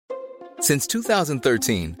Since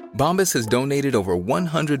 2013, Bombas has donated over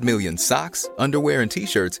 100 million socks, underwear, and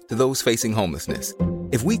T-shirts to those facing homelessness.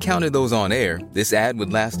 If we counted those on air, this ad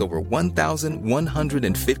would last over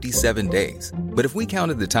 1,157 days. But if we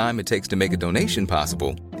counted the time it takes to make a donation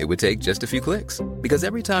possible, it would take just a few clicks. Because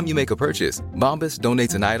every time you make a purchase, Bombas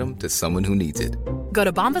donates an item to someone who needs it. Go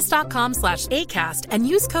to bombas.com/ACAST and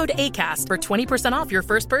use code ACAST for 20% off your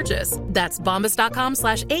first purchase. That's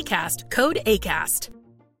bombas.com/ACAST, code ACAST.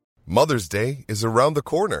 Mother's Day is around the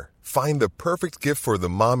corner. Find the perfect gift for the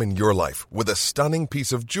mom in your life with a stunning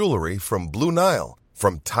piece of jewelry from Blue Nile.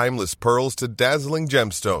 From timeless pearls to dazzling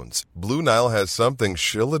gemstones, Blue Nile has something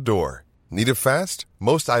she'll adore. Need it fast?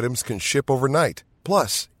 Most items can ship overnight.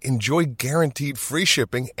 Plus, enjoy guaranteed free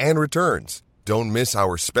shipping and returns. Don't miss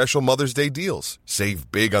our special Mother's Day deals. Save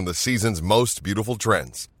big on the season's most beautiful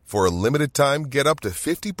trends. For a limited time, get up to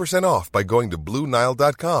 50% off by going to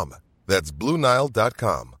BlueNile.com. That's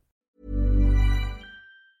BlueNile.com.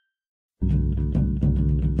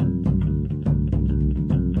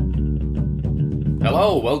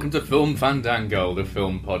 Hello, welcome to Film Fandango, the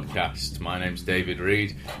film podcast. My name's David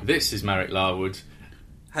Reed. This is Marek Larwood.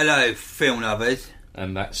 Hello, film lovers.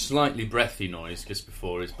 And that slightly breathy noise just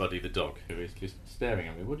before is Buddy the dog, who is just staring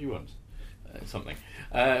at me. What do you want? Something.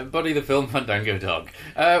 Buddy the Film Fandango dog.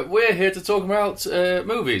 We're here to talk about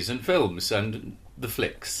movies and films and the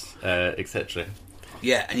flicks, etc.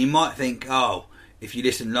 Yeah, and you might think, if you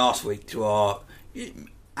listened last week to our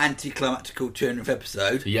anticlimactical 200th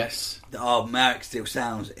episode, yes, that Marek still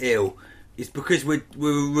sounds ill. It's because we're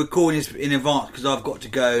recording this in advance because I've got to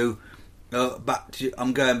go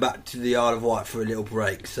I'm going back to the Isle of Wight for a little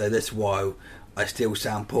break, so that's why I still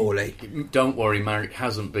sound poorly. Don't worry, Marek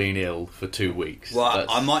hasn't been ill for 2 weeks. Well,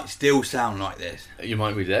 I might still sound like this. You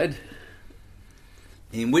might be dead.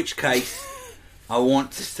 In which case, I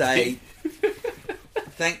want to say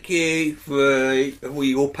thank you for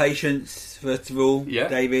your patience, first of all,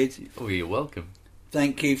 David. Oh, you're welcome.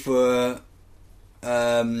 Thank you for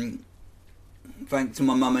thanks to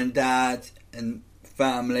my mum and dad and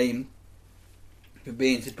family for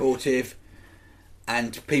being supportive,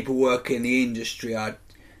 and to people working in the industry, I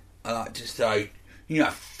like to say,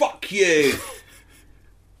 fuck you.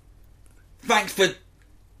 Thanks for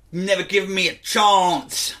never giving me a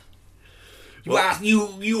chance.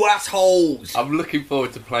 You assholes. I'm looking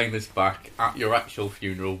forward to playing this back at your actual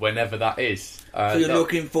funeral, whenever that is. So you're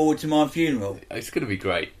looking forward to my funeral? It's going to be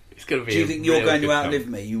great. It's going to be. Do you think you're going to outlive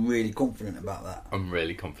me? You're really confident about that? I'm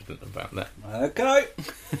really confident about that. Okay.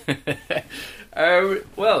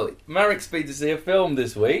 Well, Marek's been to see a film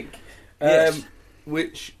this week, yes,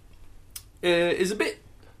 which is a bit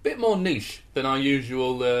more niche than our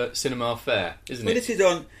usual cinema fare, isn't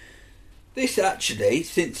it? This actually,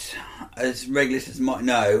 since, as regular listeners might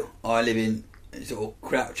know, I live in sort of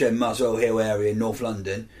Crouch End, Muswell Hill area in North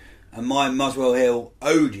London, and my Muswell Hill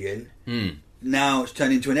Odeon now it's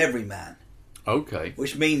turned into an Everyman. Okay.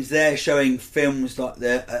 Which means they're showing films like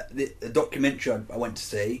the documentary I went to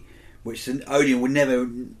see, which an Odeon would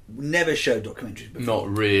never show documentaries before.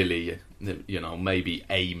 Not really, maybe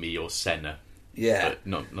Amy or Senna. Yeah. But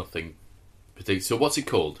nothing particular. So what's it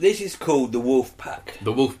called? This is called The Wolf Pack.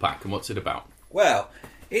 The Wolf Pack, and what's it about? Well,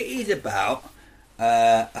 it is about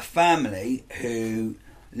a family who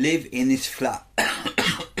live in this flat,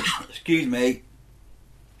 excuse me,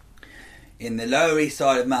 in the Lower East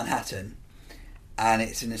Side of Manhattan, and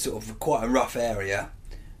it's in a sort of quite a rough area,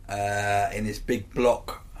 in this big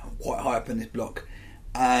block, quite high up in this block,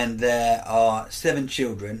 and there are 7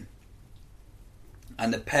 children,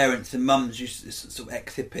 and the parents, the mum's just sort of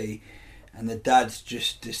ex-hippie, and the dad's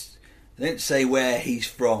just they don't say where he's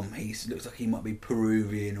from. He looks like he might be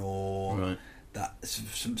Peruvian or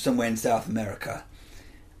somewhere in South America,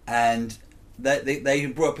 and they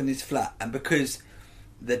grew up in this flat, and because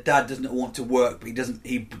the dad doesn't want to work, but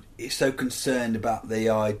he is so concerned about the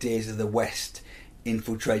ideas of the West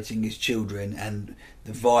infiltrating his children and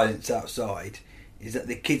the violence outside, is that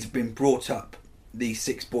the kids have been brought up, these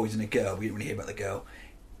 6 boys and a girl, we didn't really hear about the girl,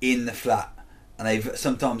 in the flat, and they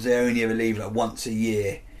only ever leave like once a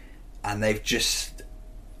year, and they've just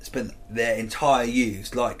spent their entire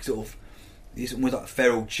youth like sort of these almost like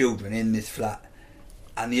feral children in this flat,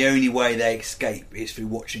 and the only way they escape is through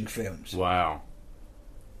watching films. Wow.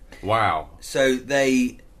 So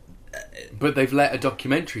but they've let a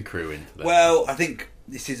documentary crew into that. Well, I think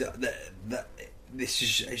this is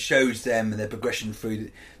it shows them and their progression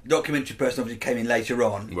through. The documentary person obviously came in later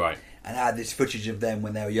on, right, and had this footage of them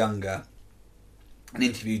when they were younger, and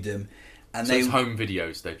interviewed them. And so it's home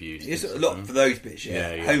videos they've used. It's a lot for those bits,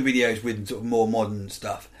 yeah. Home videos with sort of more modern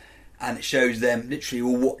stuff, and it shows them literally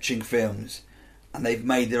all watching films and they've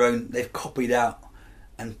made their own. They've copied out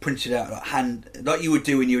and printed out like you would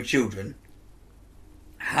do when you were children.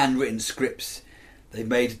 Handwritten scripts. They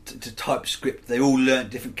made to TypeScript. They all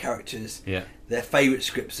learnt different characters. Yeah. Their favourite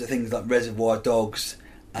scripts are things like Reservoir Dogs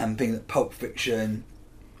and things like Pulp Fiction,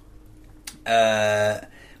 where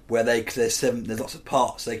because there's lots of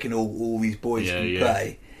parts they can all these boys can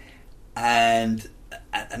play, and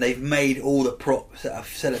they've made all the props out of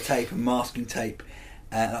sellotape and masking tape.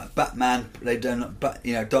 Like Batman, they've done,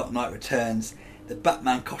 Dark Knight Returns. The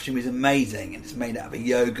Batman costume is amazing, and it's made out of a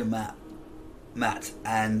yoga mat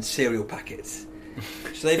and cereal packets.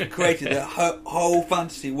 So they've created a whole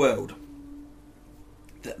fantasy world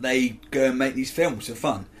that they go and make these films for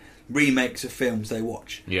fun, remakes of films they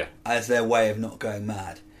watch, as their way of not going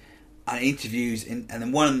mad. And interviews, and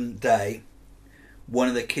then one day, one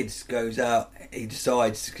of the kids goes out. He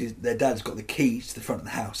decides, because their dad's got the keys to the front of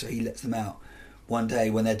the house, so he lets them out. One day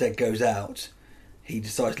when their dad goes out, he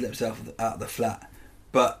decides to let himself out of the flat,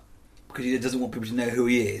 but because he doesn't want people to know who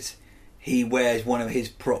he is, he wears one of his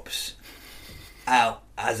props out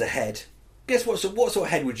as a head. Guess what sort of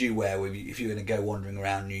head would you wear if you were going to go wandering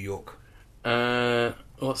around New York?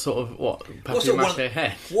 What sort of papier-mâché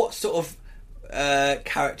head? What sort of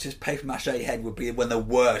character's papier-mâché head would be one of the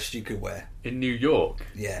worst you could wear? In New York?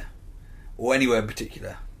 Yeah. Or anywhere in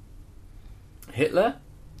particular? Hitler?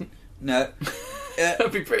 No.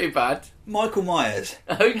 That'd be pretty bad. Michael Myers.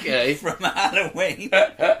 Okay. From Halloween.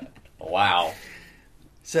 Wow.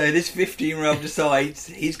 So this 15-year-old decides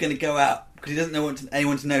he's going to go out because he doesn't want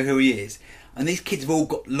anyone to know who he is. And these kids have all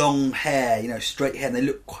got long hair, straight hair, and they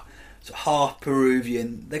look quite, sort of half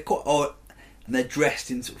Peruvian. They're quite odd, and they're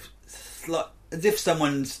dressed in sort of as if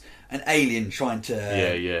someone's an alien trying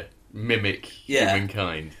to mimic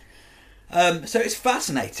humankind. So it's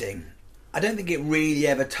fascinating. I don't think it really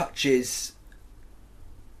ever touches.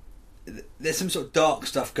 There's some sort of dark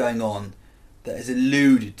stuff going on that is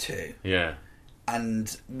alluded to. Yeah. And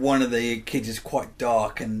one of the kids is quite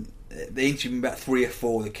dark, and they interview about 3 or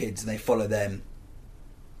 4 of the kids, and they follow them.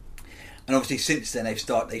 And obviously, since then,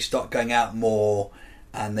 they start going out more,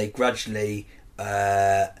 and they gradually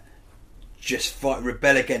just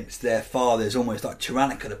rebel against their father's almost like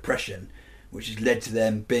tyrannical oppression, which has led to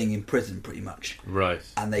them being in prison, pretty much. Right.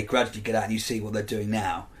 And they gradually get out, and you see what they're doing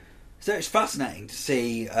now. So it's fascinating to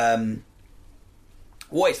see.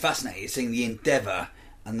 What is fascinating is seeing the endeavour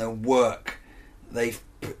and the work they've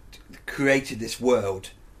created this world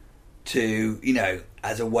to,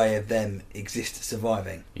 as a way of them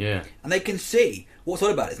surviving. Yeah. And they can see what's all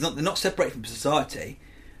about it. They're not separated from society.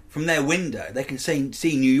 From their window, they can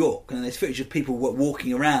see New York, and there's footage of people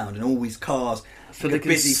walking around and all these cars. So they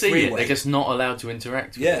can see freeway. It. They're just not allowed to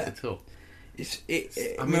interact with it at all. It's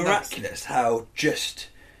miraculous how just.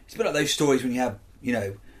 It's a bit like those stories when you have,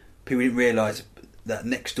 people didn't realise that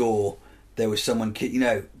next door there was someone,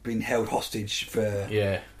 being held hostage for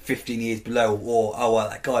 15 years below, or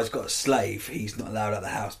that guy's got a slave, he's not allowed out of the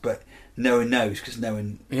house, but no one knows because no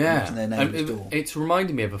one mentioned their neighbour's door. It's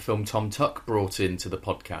reminding me of a film Tom Tuck brought into the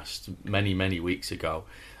podcast many, many weeks ago,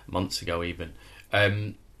 months ago even.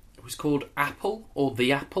 It was called Apple, or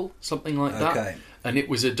The Apple, something like that. Okay. And it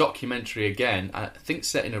was a documentary again, I think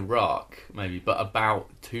set in Iraq, maybe, but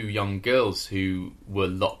about 2 young girls who were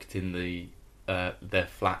locked in their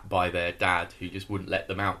flat by their dad, who just wouldn't let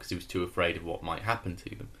them out because he was too afraid of what might happen to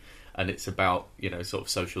them. And it's about, sort of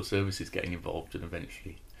social services getting involved and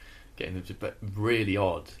eventually getting them to... But really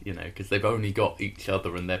odd, because they've only got each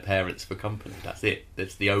other and their parents for company. That's it.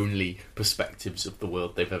 That's the only perspectives of the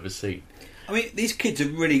world they've ever seen. I mean, these kids are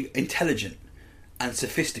really intelligent and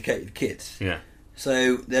sophisticated kids. Yeah.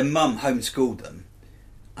 So their mum homeschooled them,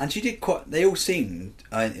 and she did quite. They all seemed.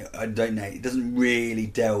 I don't know. It doesn't really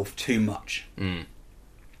delve too much. That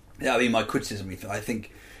would be my criticism. I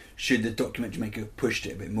think should the documentary maker have pushed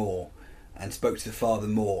it a bit more and spoke to the father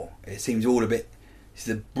more. It seems all a bit. It's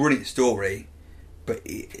a brilliant story, but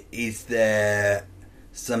is there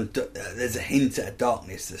there's a hint at a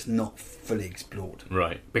darkness that's not fully explored.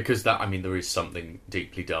 Right, because there is something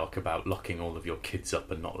deeply dark about locking all of your kids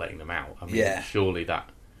up and not letting them out. Surely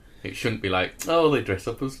it shouldn't be like, they dress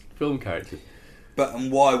up as film characters. But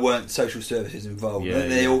and why weren't social services involved?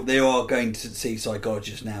 They are going to see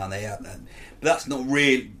psychologists now, and they have that. But that's not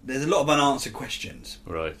real. There's a lot of unanswered questions.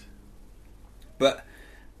 Right. But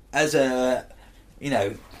as a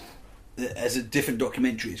different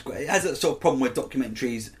documentary, it's great. It has that sort of problem with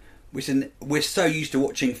documentaries, which we're so used to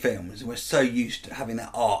watching films, and we're so used to having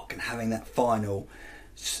that arc and having that final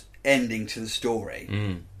ending to the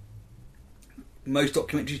story. Most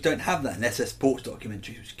documentaries don't have that, unless they're sports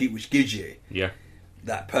documentaries, which gives you,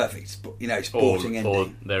 that perfect, sporting ending. Or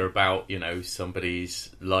they're about, somebody's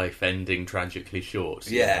life ending tragically short.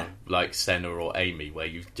 Yeah. Like Senna or Amy, where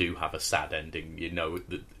you do have a sad ending,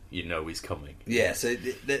 is coming. Yeah, so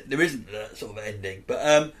there isn't that sort of ending.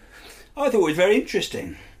 But I thought it was very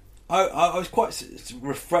interesting. I was quite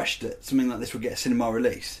refreshed that something like this would get a cinema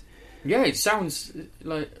release. Yeah, it sounds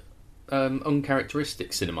like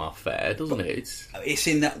uncharacteristic cinema fare, doesn't it? It's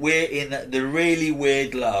in that we're in the really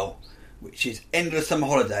weird lull, which is end of the summer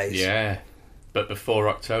holidays. Yeah, but before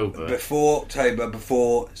October.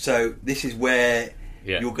 So this is where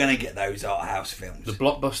Yeah. You're going to get those art house films. The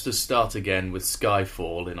blockbusters start again with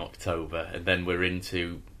Skyfall in October, and then we're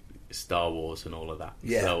into Star Wars and all of that.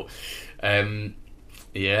 Yeah. So,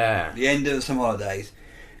 yeah. The end of the summer holidays,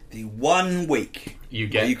 the 1 week you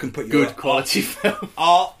get you can put your good quality film.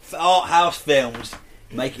 art house films,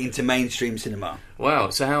 make it into mainstream cinema. Wow,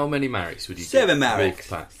 so how many Mareks would you give? 7 Mareks.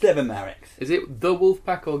 Wolfpack? 7 Mareks. Is it the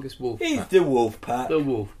Wolfpack or just Wolfpack? It's the Wolfpack. The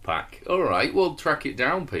Wolfpack. Alright, well, track it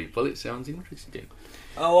down, people. It sounds interesting.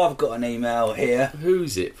 Oh, I've got an email here.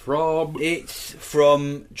 Who's it from? It's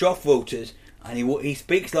from Joff Walters, and he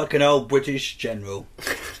speaks like an old British general.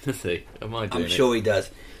 Does he? Am I doing I'm sure he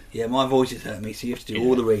does. Yeah, my voice has hurt me, so you have to do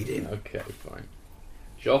all the reading. Okay, fine.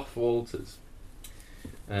 Joff Walters.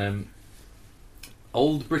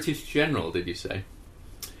 Old British general, did you say?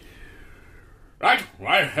 Right,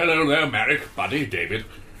 why hello there, Marek, Buddy, David.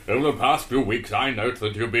 Over the past few weeks I note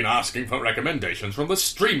that you've been asking for recommendations from the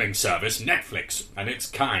streaming service Netflix and its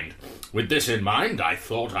kind. With this in mind, I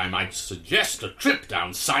thought I might suggest a trip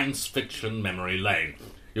down science fiction memory lane.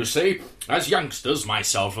 You see, as youngsters,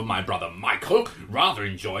 myself and my brother Michael rather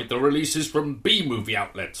enjoyed the releases from B-movie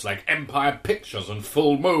outlets like Empire Pictures and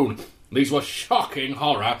Full Moon. These were shocking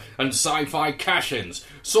horror and sci-fi cash-ins,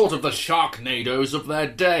 sort of the Sharknadoes of their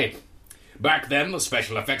day. Back then, the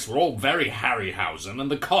special effects were all very Harryhausen, and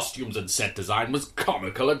the costumes and set design was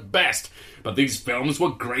comical at best. But these films were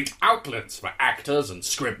great outlets for actors and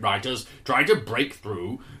scriptwriters trying to break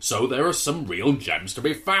through, so there are some real gems to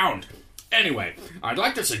be found. Anyway, I'd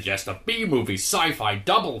like to suggest a B-movie sci-fi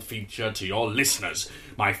double feature to your listeners.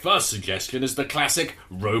 My first suggestion is the classic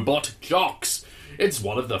Robot Jox. It's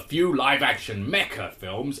one of the few live-action mecha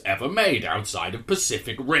films ever made outside of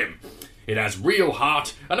Pacific Rim. It has real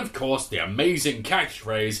heart, and of course the amazing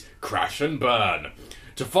catchphrase, crash and burn.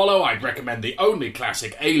 To follow, I'd recommend the only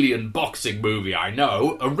classic alien boxing movie I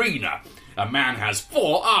know, Arena. A man has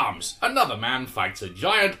 4 arms, another man fights a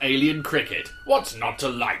giant alien cricket. What's not to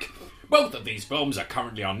like? Both of these films are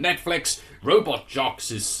currently on Netflix. Robot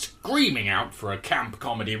Jox is screaming out for a camp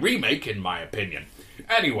comedy remake, in my opinion.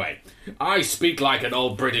 Anyway, I speak like an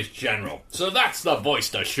old British general, so that's the voice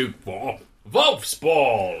to shoot for.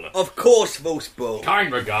 Wolfsball! Of course, Wolfsball.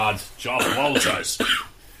 Kind regards, Joff Walters.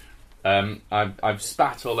 I've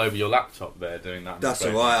spat all over your laptop there doing that. That's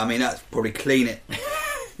alright, I mean, that's probably clean it.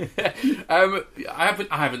 I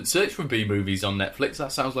haven't searched for B-movies on Netflix.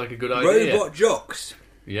 That sounds like a good idea. Robot Jox.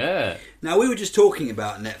 Yeah. Now, we were just talking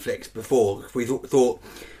about Netflix before. We thought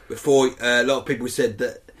before a lot of people said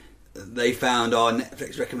that they found our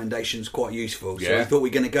Netflix recommendations quite useful. So we thought we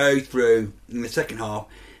were going to go through in the second half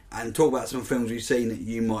and talk about some films we've seen that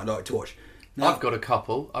you might like to watch. Now, I've got a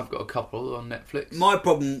couple on Netflix. My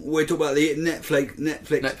problem, we're talking about the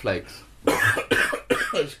Netflix.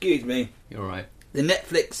 Excuse me. You're right. The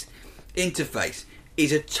Netflix interface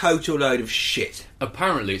is a total load of shit.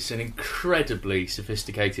 Apparently it's an incredibly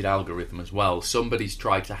sophisticated algorithm as well. Somebody's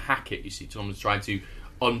tried to hack it, you see. Someone's tried to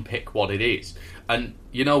unpick what it is. And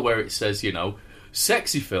you know where it says,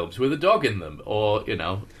 sexy films with a dog in them, or,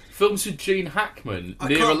 films with Gene Hackman I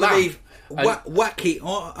near can't a lamp. believe wacky.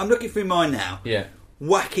 I'm looking through mine now. Yeah.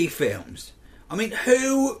 Wacky films. I mean,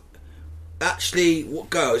 who actually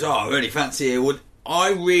goes, I really fancy it?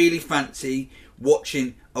 I really fancy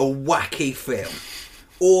watching a wacky film.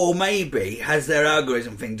 Or maybe has their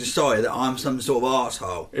algorithm thing decided that I'm some sort of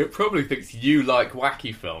arsehole? It probably thinks you like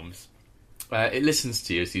wacky films. It listens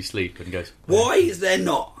to you as you sleep and goes, why is there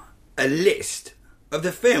not a list of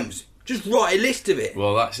the films? Just write a list of it.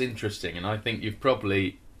 Well, that's interesting, and I think you've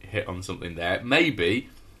probably hit on something there. Maybe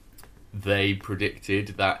they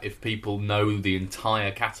predicted that if people know the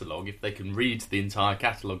entire catalogue, if they can read the entire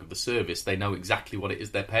catalogue of the service, they know exactly what it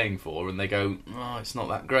is they're paying for, and they go, oh, it's not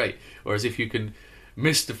that great. Whereas if you can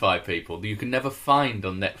mystify people, you can never find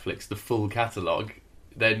on Netflix the full catalogue,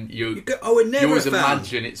 then you always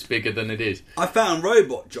imagine it's bigger than it is. I found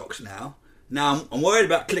Robot Jox now. Now I'm worried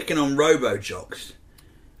about clicking on Robo Jox,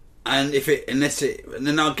 and and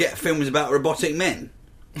then I'll get films about robotic men.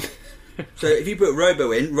 So if you put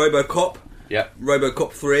Robo in, RoboCop, yeah,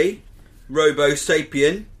 RoboCop 3, Robo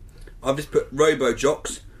Sapien, I've just put Robo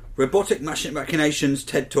Jocks, Robotic Machinations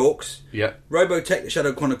TED Talks, Yeah. Robotech: The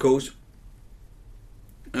Shadow Chronicles,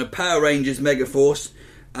 Power Rangers Megaforce,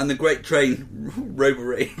 and The Great Train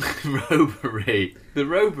Robbery. Robery. The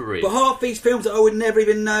Robery. But half these films that I would never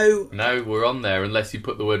even know. No, we're on there unless you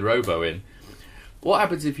put the word robo in. What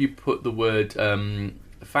happens if you put the word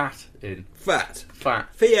fat in? Fat. Fat.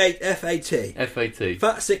 F-A-T. F-A-T.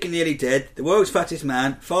 Fat, Sick and Nearly Dead, The World's Fattest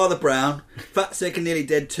Man, Father Brown, Fat, Sick and Nearly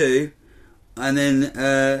Dead 2, and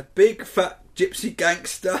then Big Fat Gypsy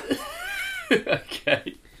Gangster.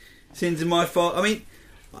 Okay. Sins of My Father. I mean,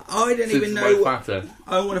 I don't Sins even of know. My Fatter.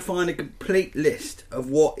 I want to find a complete list of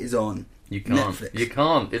what is on You can't. Netflix. You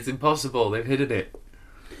can't. It's impossible. They've hidden it.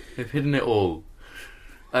 They've hidden it all.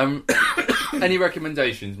 Any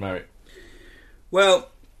recommendations, Merrick? Well,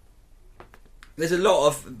 there's a lot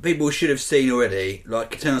of people we should have seen already,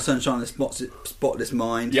 like Eternal Sunshine of the Spotless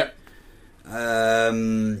Mind. Yep.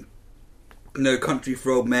 No Country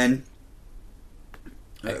for Old Men.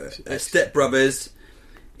 Step Brothers.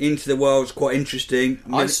 Into the Wild's quite interesting.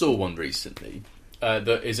 I saw one recently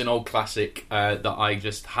that is an old classic that I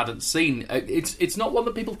just hadn't seen. It's not one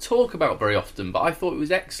that people talk about very often, but I thought it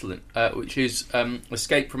was excellent, which is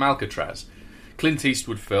Escape from Alcatraz. Clint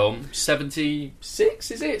Eastwood film, 76,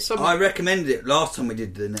 is it? I recommended it last time we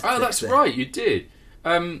did the Netflix. Oh, that's thing. right, you did.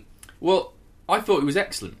 Well, I thought it was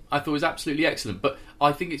excellent. I thought it was absolutely excellent, but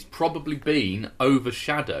I think it's probably been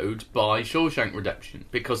overshadowed by Shawshank Redemption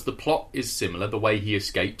because the plot is similar, the way he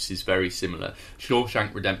escapes is very similar.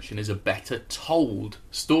 Shawshank Redemption is a better told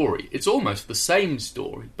story. It's almost the same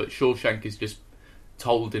story, but Shawshank is just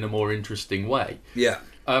told in a more interesting way. Yeah.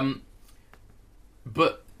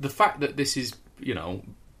 But the fact that this is,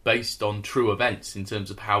 based on true events in terms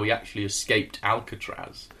of how he actually escaped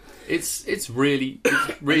Alcatraz, it's really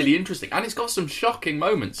interesting, and it's got some shocking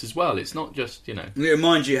moments as well. It's not just It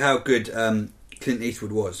reminds you how good Clint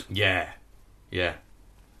Eastwood was. Yeah.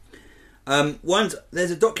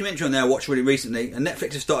 There's a documentary on there I watched really recently, and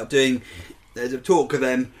Netflix have started doing. There's a talk of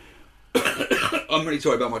them. I'm really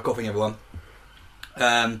sorry about my coughing, everyone.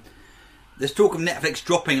 There's talk of Netflix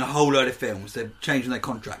dropping a whole load of films. They're changing their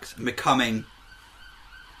contracts and becoming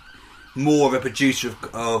more of a producer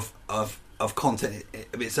of content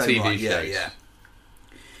of its own TV right. shows. Yeah.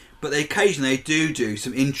 But they occasionally do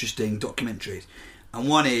some interesting documentaries, and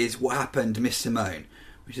one is What Happened to Miss Simone,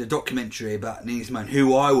 which is a documentary about Nina Simone,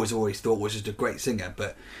 who I always thought was just a great singer,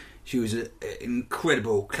 but she was an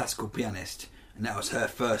incredible classical pianist, and that was her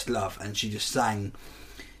first love, and she just sang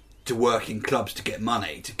to work in clubs to get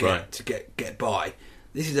money, to get by.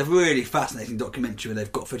 This is a really fascinating documentary where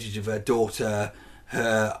they've got footage of her daughter,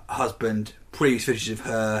 her husband, previous footage of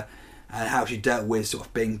her, and how she dealt with sort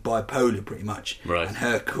of being bipolar pretty much, and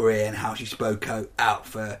her career, and how she spoke out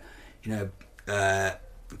for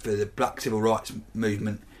the Black Civil Rights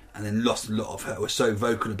movement, and then lost a lot of her, was so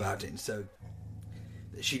vocal about it, and so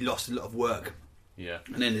that she lost a lot of work,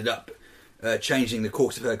 and ended up changing the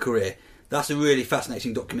course of her career. That's a really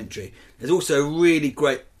fascinating documentary. There's also a really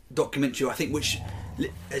great documentary, I think, which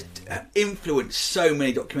has influenced so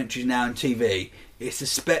many documentaries now on TV.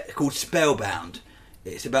 It's called Spellbound.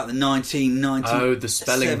 It's about the 1990. Oh, the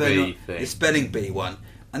spelling bee thing. The spelling bee one.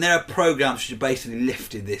 And there are programs which have basically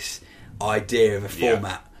lifted this idea of a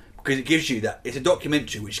format because it gives you that. It's a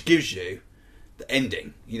documentary which gives you the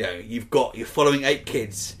ending. You're following 8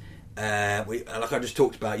 kids. Like I just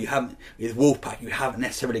talked about, you haven't with Wolfpack. You haven't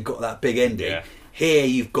necessarily got that big ending. Yeah. Here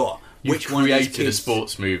you've got You've one of these created kids, a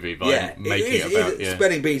sports movie by making it about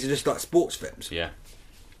spelling bees are just like sports films. Yeah.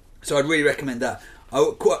 So I'd really recommend that.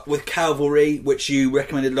 With Calvary, which you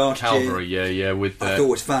recommended last year. Calvary, yeah. With I thought it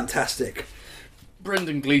was fantastic.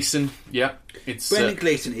 Brendan Gleeson, Brendan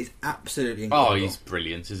Gleeson is absolutely incredible. Oh, he's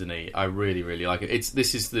brilliant, isn't he? I really, really like it.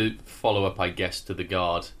 This is the follow-up, I guess, to The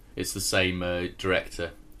Guard. It's the same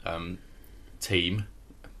director team.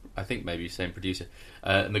 I think maybe same producer.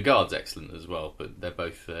 And The Guard's excellent as well, but they're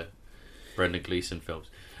both Brendan Gleeson films.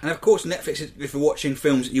 And of course, Netflix is for watching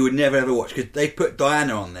films that you would never ever watch, because they put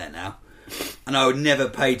Diana on there now, and I would never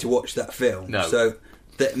pay to watch that film. No. So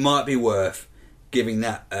that might be worth giving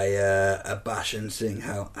that a bash and seeing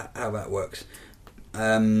how that works.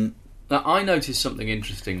 Now, I noticed something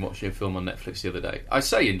interesting watching a film on Netflix the other day. I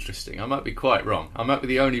say interesting, I might be quite wrong. I might be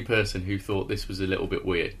the only person who thought this was a little bit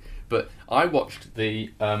weird. But I watched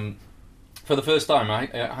for the first time, I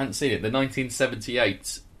hadn't seen it, the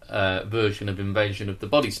 1978 version of Invasion of the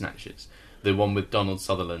Body Snatchers. The one with Donald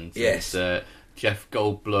Sutherland, and, Jeff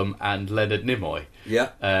Goldblum and Leonard Nimoy. Yeah.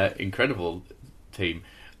 Incredible team.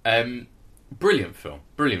 Brilliant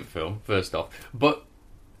film, first off. But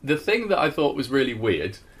the thing that I thought was really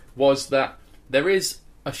weird was that there is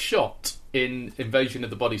a shot in Invasion of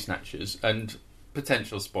the Body Snatchers, and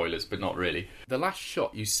potential spoilers, but not really. The last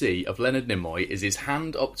shot you see of Leonard Nimoy is his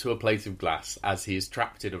hand up to a plate of glass as he is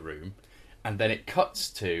trapped in a room, and then it cuts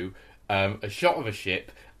to a shot of a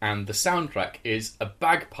ship, and the soundtrack is a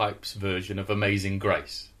bagpipes version of Amazing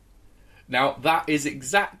Grace. Now, that is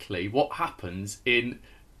exactly what happens in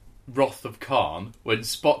Wrath of Khan when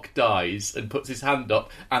Spock dies and puts his hand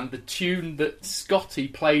up, and the tune that Scotty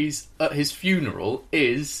plays at his funeral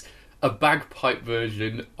is a bagpipe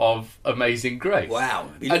version of Amazing Grace. Wow.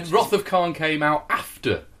 And Wrath of Khan came out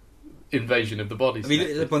after Invasion of the Body Have you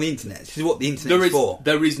Snatchers. looked it up on the internet? This is what the internet is for.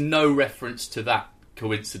 There is no reference to that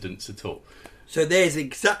coincidence at all. So there's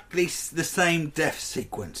exactly the same death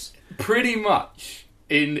sequence. Pretty much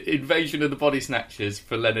in Invasion of the Body Snatchers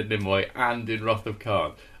for Leonard Nimoy and in Wrath of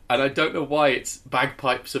Khan. And I don't know why it's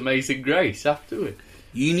Bagpipes Amazing Grace afterward.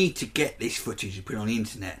 You need to get this footage and put it on the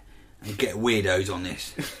internet and get weirdos on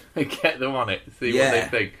this. Get them on it, see what they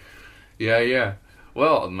think. Yeah.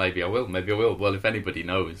 Well, maybe I will. Well, if anybody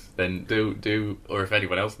knows, then do, or if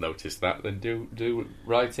anyone else noticed that, then do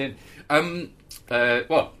write in.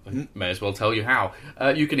 Well, I may as well tell you how.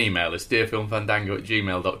 You can email us,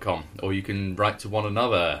 dearfilmfandango@gmail.com, or you can write to one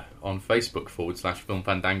another on Facebook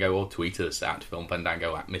 /filmfandango, or tweet us at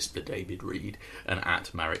filmfandango, at Mr. David Reed, and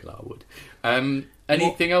at Marek Larwood.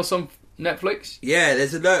 Anything else on Netflix? Yeah,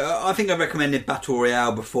 there's I think I recommended Battle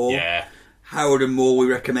Royale before. Yeah. Harold and Moore we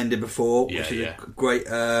recommended before, Yeah, which is yeah. a great.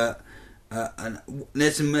 And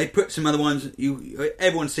there's some. They put some other ones.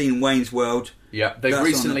 Everyone's seen Wayne's World. Yeah, they've That's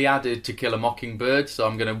recently added To Kill a Mockingbird, so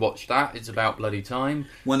I'm going to watch that. It's about bloody time.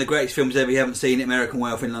 One of the greatest films ever. You haven't seen it, American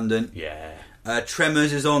Werewolf in London. Yeah.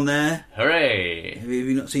 Tremors is on there. Hooray! Have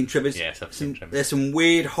you not seen Tremors? Yes, I've seen Tremors. There's some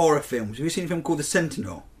weird horror films. Have you seen a film called The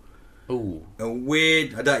Sentinel? Ooh. A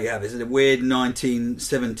weird, I doubt you have, it's a weird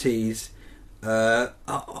 1970s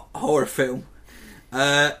horror film.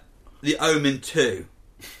 The Omen 2,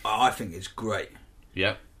 I think it's great.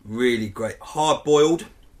 Yep. Really great. Hard Boiled.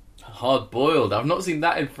 Hard Boiled. I've not seen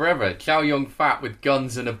that in forever. Chow Yun-fat with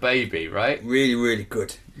guns and a baby, right? Really, really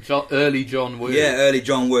good. Early John Woo. Yeah, early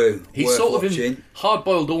John Woo. He Worth sort watching. of Hard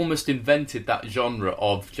Boiled almost invented that genre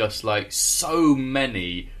of just like so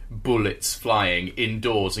many bullets flying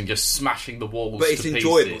indoors and just smashing the walls. But it's to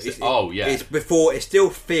enjoyable. pieces. Yeah. It's before it still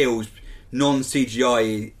feels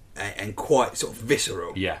non-CGI and quite sort of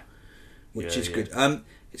visceral. Yeah. Which is good.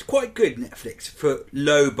 It's quite good, Netflix, for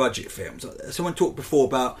low budget films. Someone talked before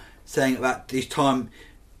about saying about time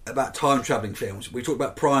travelling films. We talked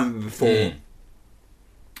about Prime before.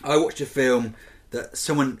 I watched a film that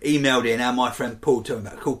someone emailed in, and my friend Paul told me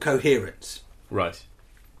about, called Coherence. Right.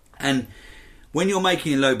 And when you're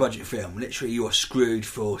making a low budget film, literally you're screwed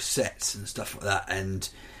for sets and stuff like that, and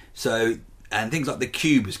things like The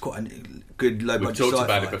Cube is quite a good low budget. We've talked sci-fi.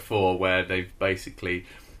 about it before, where they've basically,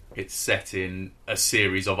 it's set in a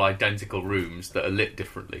series of identical rooms that are lit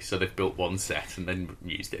differently. So they've built one set and then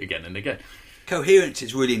used it again and again. Coherence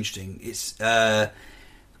is really interesting. It's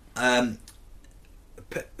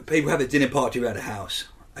people have a dinner party around a house.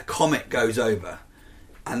 A comet goes over,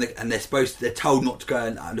 and they're told not to go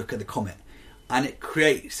and look at the comet, and it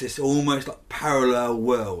creates this almost like parallel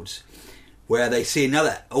worlds where they see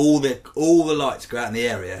all the lights go out in the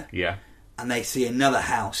area, Yeah. and they see another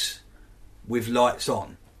house with lights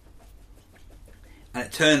on, and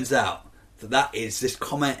it turns out that is this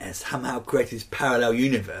comet has somehow created this parallel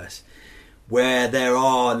universe where there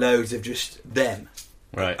are loads of just them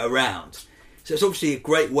around. So it's obviously a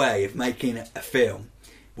great way of making a film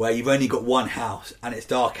where you've only got one house and it's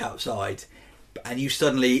dark outside, and you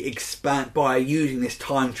suddenly expand by using this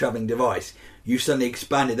time travelling device. You suddenly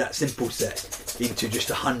expanded that simple set into just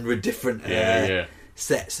 100 different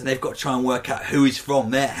sets, and they've got to try and work out who is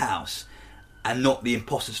from their house and not the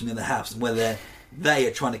imposters from the other house, and whether they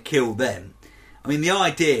are trying to kill them. I mean, the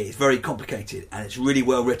idea is very complicated and it's really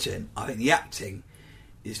well written. I think the acting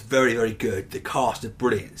is very, very good. The cast are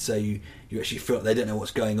brilliant, so you actually feel like they don't know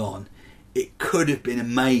what's going on. It could have been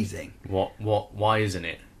amazing. Why isn't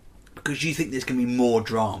it? Because you think there's going to be more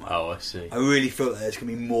drama. Oh, I see. I really feel like there's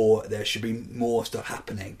going to be more. There should be more stuff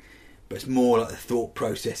happening, but it's more like the thought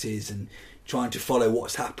processes and trying to follow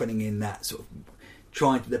what's happening in that sort of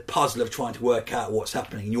the puzzle of trying to work out what's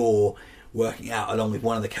happening. You're working out along with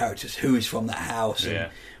one of the characters who is from that house and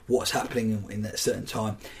what's happening in that certain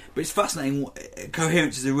time. But it's fascinating.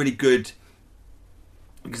 Coherence is a really good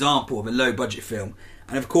example of a low budget film,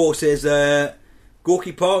 and of course there's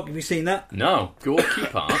Gorky Park. Have you seen that? No, Gorky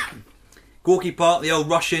Park. Gorky Park, the old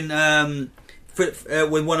Russian, with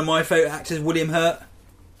one of my favourite actors, William Hurt.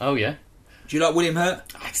 Oh yeah. Do you like William Hurt?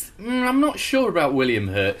 I'm not sure about William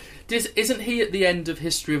Hurt. Isn't he at the end of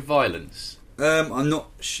History of Violence? I'm not.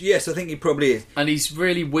 Yes, I think he probably is. And he's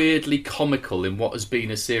really weirdly comical in what has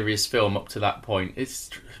been a serious film up to that point. It's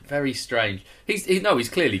very strange. He's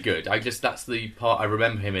clearly good. That's the part I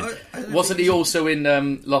remember him in. Wasn't he also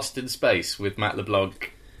in Lost in Space with Matt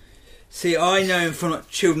LeBlanc? See, I know him from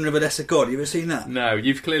Children of a Lesser God. You ever seen that? No,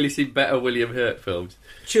 you've clearly seen better William Hurt films.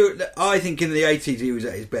 I think in the 80s he was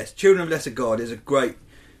at his best. Children of a Lesser God is a great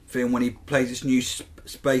film when he plays this new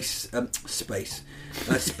speech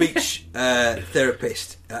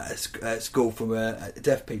therapist at school for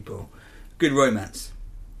deaf people. Good romance.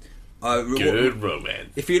 Good romance.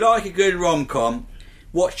 If you like a good rom-com,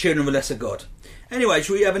 watch Children of a Lesser God. Anyway,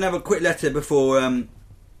 shall we have another quick letter before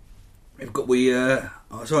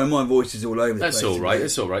sorry, my voice is all over the place. That's all right.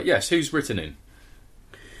 That's all right. Yes, who's written in?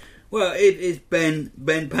 Well, it is Ben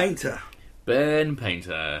Painter. Ben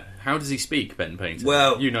Painter. How does he speak, Ben Painter?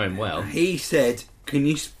 Well, you know him well. He said, "Can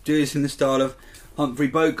you do this in the style of Humphrey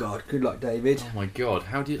Bogart?" Good luck, David. Oh my God!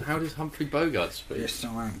 How does Humphrey Bogart speak? Yes,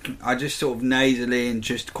 I just sort of nasally and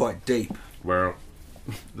just quite deep. Well,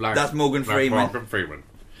 that's Morgan Freeman. Morgan Freeman.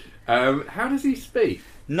 How does he speak?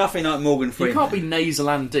 Nothing like Morgan Freeman. You can't be nasal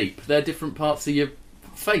and deep. They're different parts of your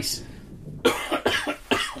face.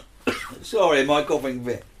 Sorry, my coughing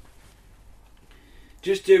fit.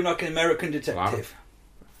 Just do like an American detective.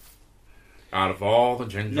 Out of all the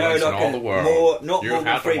gingers in all the world, you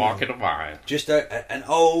had to walk in a mile. Just an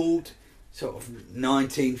old, sort of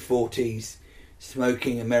 1940s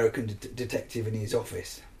smoking American detective in his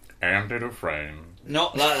office. Andy Dufresne.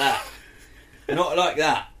 Not like that. Not like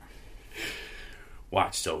that.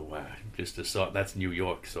 What? So, just a sort. That's New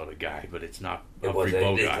York sort of guy, but it's not Humphrey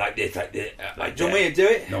Bogart. Like this. Do you want me to do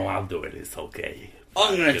it? No, I'll do it. It's okay.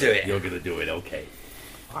 I'm going to do it. You're going to do it. Okay.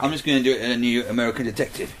 I'm just going to do it in a new American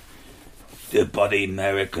detective. Dear buddy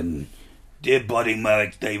Merrick,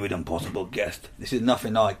 David, impossible guest. This is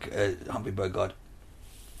nothing like Humphrey Bogart.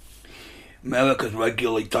 Merrick has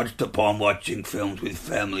regularly touched upon watching films with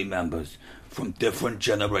family members from different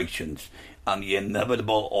generations, and the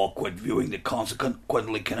inevitable awkward viewing that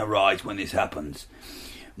consequently can arise when this happens.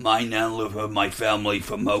 Mine now live with my family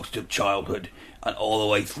for most of childhood and all the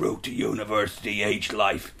way through to university-age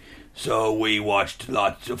life, so we watched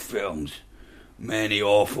lots of films. Many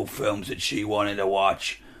awful films that she wanted to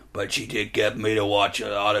watch, but she did get me to watch a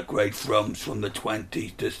lot of great films from the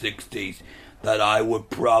 20s to 60s that I would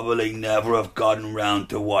probably never have gotten round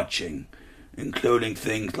to watching, including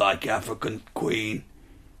things like African Queen,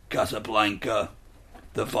 Casablanca,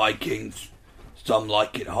 The Vikings, Some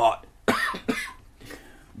Like It Hot,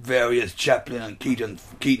 various Chaplin and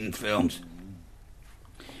Keaton films.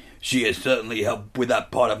 She has certainly helped with that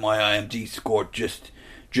part of my IMDb score, just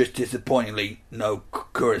disappointingly no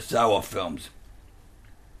Kurosawa films.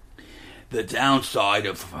 The downside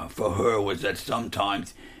for her was that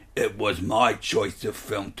sometimes it was my choice of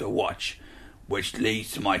film to watch, which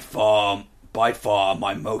leads to by far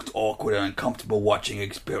my most awkward and uncomfortable watching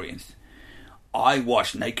experience. I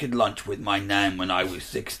watched Naked Lunch with my nan when I was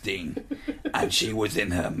 16, and she was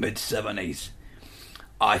in her mid-70s.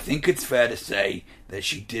 I think it's fair to say that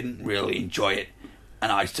she didn't really enjoy it,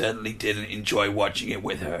 and I certainly didn't enjoy watching it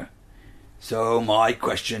with her. So my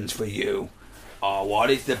questions for you are: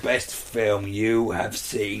 what is the best film you have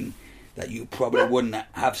seen that you probably wouldn't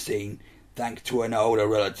have seen thanks to an older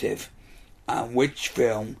relative? And which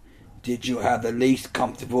film did you have the least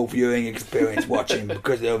comfortable viewing experience watching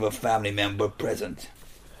because of a family member present?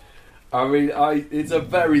 I mean, it's a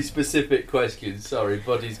very specific question. Sorry,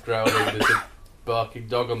 Buddy's growling. There's a barking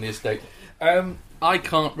dog on the estate. I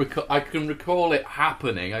can't recall. I can recall it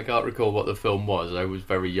happening. I can't recall what the film was. I was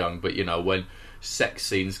very young, but you know, when sex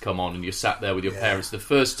scenes come on and you're sat there with your parents, the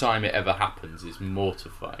first time it ever happens is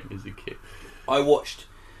mortifying as a kid. I watched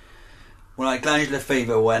when I had glandular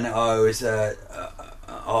fever when I was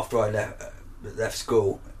after I left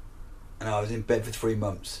school, and I was in bed for 3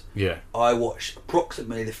 months. Yeah, I watched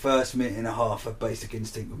approximately the first minute and a half of Basic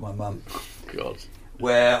Instinct with my mum. God.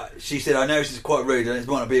 Where she said, "I know this is quite rude and it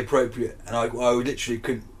might not be appropriate," and I literally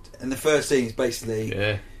couldn't. And the first scene is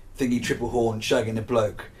basically thingy triple horn shagging a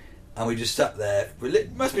bloke, and we just sat there.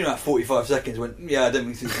 It must have been about 45 seconds. Went, "Yeah, I don't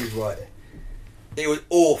think this is right." It was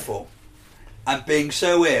awful, and being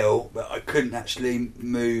so ill that I couldn't actually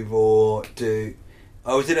move or do.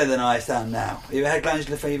 I was iller than I stand now. Have you ever had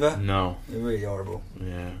glandular fever? No. They're really horrible.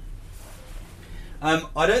 Yeah.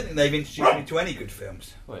 I don't think they've introduced me to any good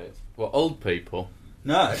films. Wait, what, old people?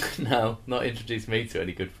 No. No, not introduced me to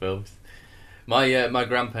any good films. My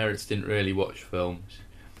grandparents didn't really watch films.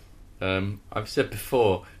 I've said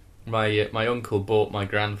before, My uncle bought my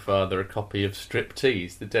grandfather a copy of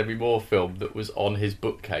Striptease, the Demi Moore film that was on his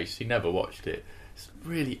bookcase. He never watched it. It's a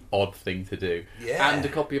really odd thing to do. Yeah. And a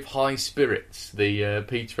copy of High Spirits, the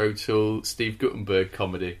Peter O'Toole, Steve Guttenberg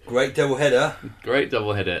comedy. Great double header. Great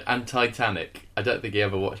doubleheader. And Titanic. I don't think he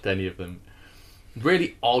ever watched any of them.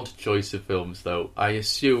 Really odd choice of films, though. I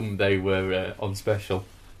assume they were on special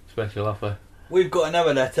offer. We've got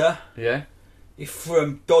another letter. Yeah? It's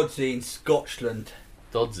from Dodsey in Scotland.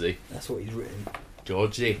 Dodsey. That's what he's written.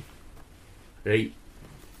 Georgie. Right.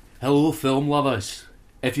 Hello, film lovers.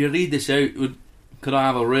 If you read this out, could I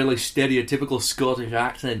have a really stereotypical Scottish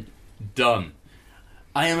accent? Done.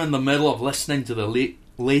 I am in the middle of listening to the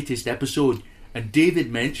latest episode, and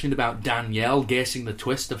David mentioned about Danielle guessing the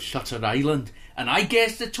twist of Shutter Island, and I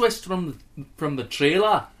guessed the twist from the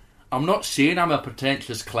trailer. I'm not saying I'm a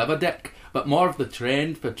pretentious clever dick, but more of the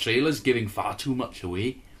trend for trailers giving far too much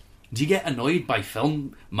away. Do you get annoyed by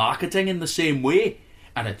film marketing in the same way?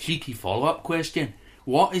 And a cheeky follow-up question.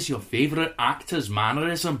 What is your favourite actor's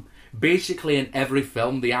mannerism? Basically in every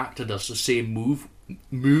film the actor does the same move,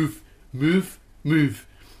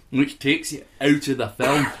 which takes you out of the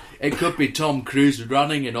film. It could be Tom Cruise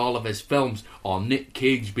running in all of his films, or Nick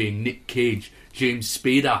Cage being Nick Cage. James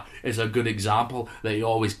Spader is a good example that he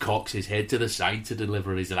always cocks his head to the side to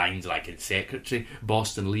deliver his lines, like in Secretary,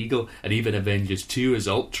 Boston Legal, and even Avengers 2 as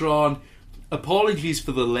Ultron. Apologies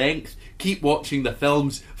for the length. Keep watching the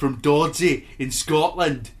films from Dodsey in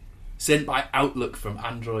Scotland. Sent by Outlook from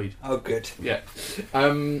Android. Oh, good. Yeah.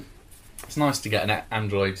 It's nice to get an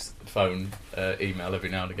Android phone email every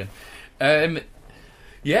now and again.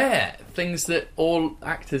 Yeah, things that all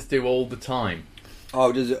actors do all the time.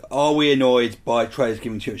 Oh, are we annoyed by trailers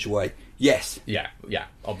giving too much away? Yes. Yeah,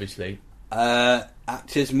 obviously.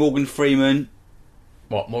 Actors, Morgan Freeman.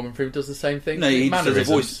 What, Morgan Freeman does the same thing? No, he does a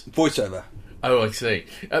voiceover. Oh, I see.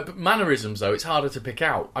 But mannerisms, though, it's harder to pick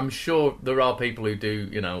out. I'm sure there are people who do,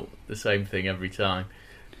 the same thing every time.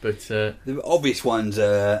 But the obvious ones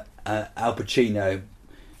are Al Pacino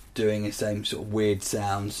doing the same sort of weird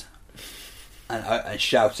sounds and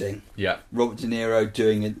shouting. Yeah. Robert De Niro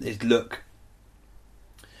doing his look.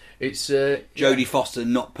 It's Jodie Foster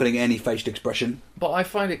not putting any facial expression. But I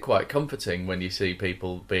find it quite comforting when you see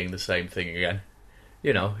people being the same thing again.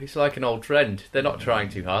 It's like an old trend. They're not trying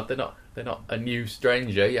too hard. They're not a new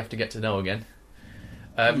stranger you have to get to know again.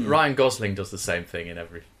 Ryan Gosling does the same thing in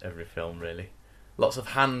every film, really. Lots of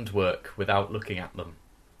hand work without looking at them.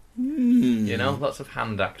 Lots of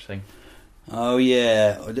hand acting. Oh,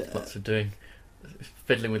 yeah. Lots of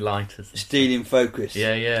fiddling with lighters. Stealing focus.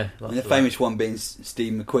 Yeah. And the famous one being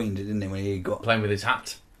Steve McQueen, didn't he, when he got... Playing with his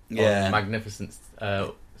hat. Yeah. On Magnificent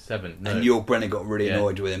 7. No. And Yul Brynner got really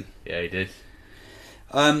annoyed with him. Yeah, he did.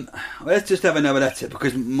 Let's just have another letter,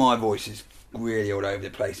 because my voice is really all over the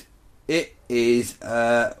place. It is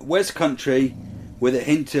West Country with a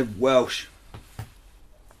hint of Welsh.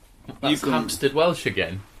 That's Hampstead Welsh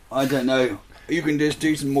again. I don't know. You can just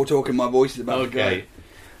do some more talking. My voice is about to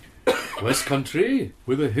go. West Country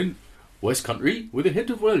with a hint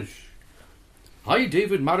of Welsh. Hi,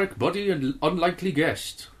 David, Marek, Buddy, and unlikely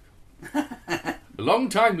guest. Long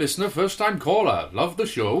time listener, first time caller. Love the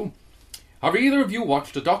show. Have either of you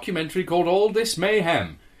watched a documentary called All This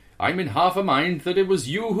Mayhem? I'm in half a mind that it was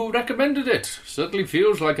you who recommended it. Certainly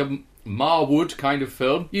feels like a Marwood kind of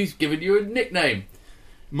film. He's given you a nickname.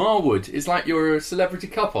 Marwood is like you're a celebrity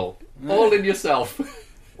couple. All in yourself.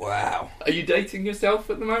 Wow. Are you dating yourself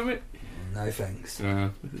at the moment? No thanks.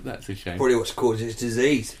 That's a shame. Probably what's caused his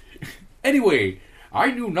disease. Anyway, I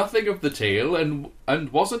knew nothing of the tale and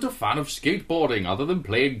wasn't a fan of skateboarding other than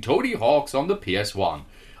playing Tony Hawk's on the PS1.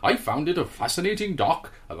 I found it a fascinating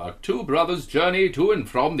doc about two brothers' journey to and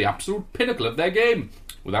from the absolute pinnacle of their game.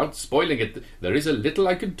 Without spoiling it, there is a little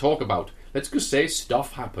I can talk about. Let's just say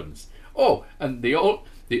stuff happens. Oh, and the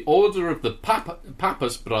order of the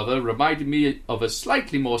Pappas brother reminded me of a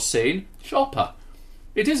slightly more sane Chopper.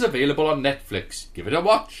 It is available on Netflix. Give it a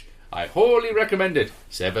watch. I wholly recommend it.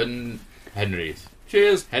 7 Henrys.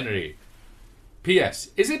 Cheers, Henry. P.S.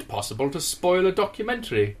 Is it possible to spoil a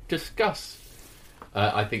documentary? Discuss.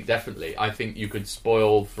 I think definitely. I think you could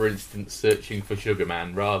spoil, for instance, Searching for Sugar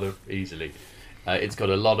Man rather easily. It's got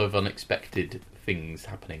a lot of unexpected things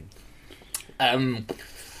happening.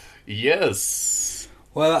 Yes.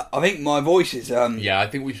 Well, I think my voice is... Yeah, I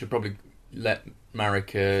think we should probably let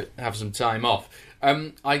Marek have some time off.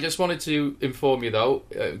 I just wanted to inform you, though,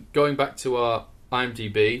 going back to our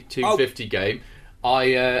IMDb 250 game,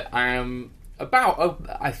 I am about,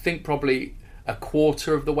 I think probably a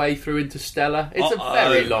quarter of the way through Interstellar. It's a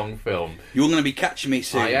very long film. You're going to be catching me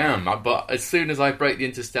soon. I am, but as soon as I break the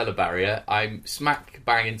Interstellar barrier, I'm smack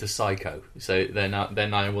bang into Psycho. So then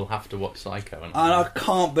I will have to watch Psycho. And I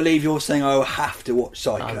can't believe you're saying I will have to watch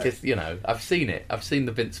Psycho. I'm just, I've seen it. I've seen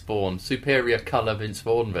the Vince Vaughn, superior colour Vince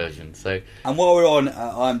Vaughn version. So, and while we're on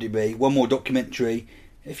IMDb, one more documentary.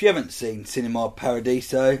 If you haven't seen Cinema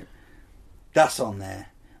Paradiso, that's on there.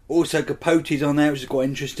 Also, Capote's on there, which is quite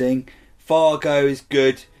interesting. Fargo is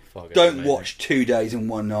good. Don't watch 2 days and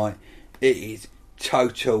 1 night. It is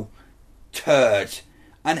total turd.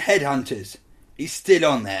 And Headhunters is still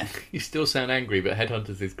on there. You still sound angry, but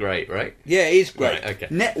Headhunters is great, right? Yeah, it is great. Right, okay.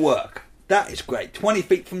 Network, that is great. 20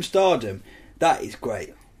 Feet from Stardom, that is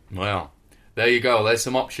great. Well, there you go. There's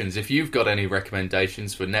some options. If you've got any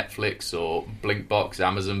recommendations for Netflix or Blinkbox,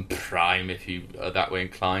 Amazon Prime, if you are that way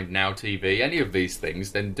inclined, Now TV, any of these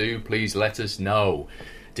things, then do please let us know.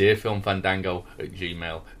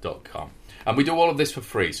 dearfilmfandango@gmail.com. And we do all of this for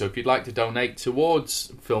free, so if you'd like to donate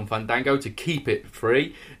towards Film Fandango to keep it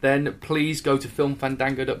free, then please go to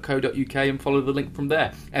filmfandango.co.uk and follow the link from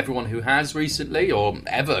there. Everyone who has recently, or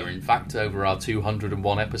ever in fact, over our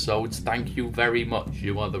 201 episodes, thank you very much.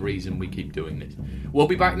 You are the reason we keep doing this. We'll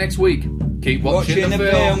be back next week. Keep watching the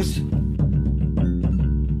films.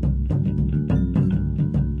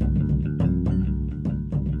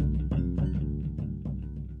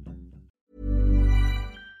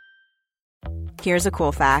 Here's a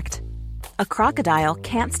cool fact. A crocodile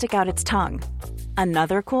can't stick out its tongue.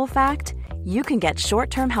 Another cool fact, you can get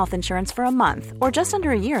short-term health insurance for a month or just under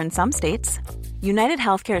a year in some states. United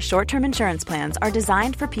Healthcare short-term insurance plans are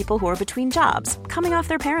designed for people who are between jobs, coming off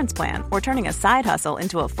their parents' plan, or turning a side hustle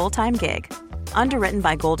into a full-time gig. Underwritten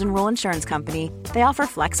by Golden Rule Insurance Company, they offer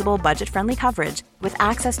flexible, budget-friendly coverage with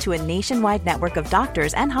access to a nationwide network of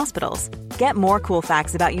doctors and hospitals. Get more cool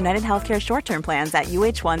facts about United Healthcare short-term plans at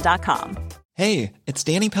uh1.com. Hey, it's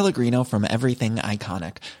Danny Pellegrino from Everything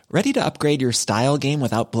Iconic. Ready to upgrade your style game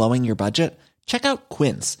without blowing your budget? Check out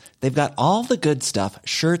Quince. They've got all the good stuff,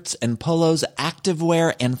 shirts and polos,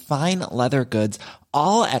 activewear, and fine leather goods,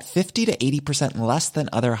 all at 50 to 80% less than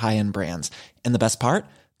other high-end brands. And the best part?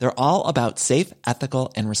 They're all about safe,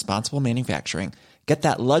 ethical, and responsible manufacturing. Get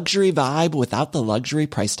that luxury vibe without the luxury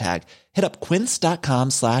price tag. Hit up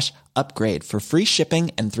quince.com/upgrade for free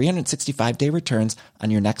shipping and 365-day returns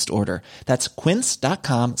on your next order. That's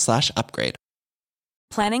quince.com/upgrade.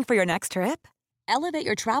 Planning for your next trip? Elevate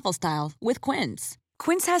your travel style with Quince.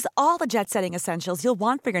 Quince has all the jet-setting essentials you'll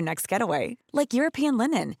want for your next getaway, like European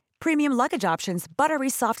linen, premium luggage options,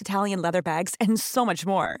 buttery soft Italian leather bags, and so much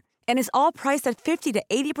more. And is all priced at 50 to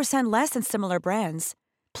 80% less than similar brands.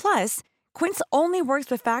 Plus, Quince only works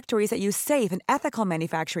with factories that use safe and ethical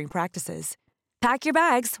manufacturing practices. Pack your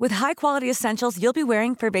bags with high-quality essentials you'll be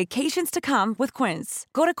wearing for vacations to come with Quince.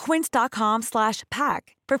 Go to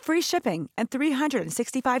quince.com/pack for free shipping and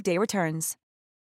 365-day returns.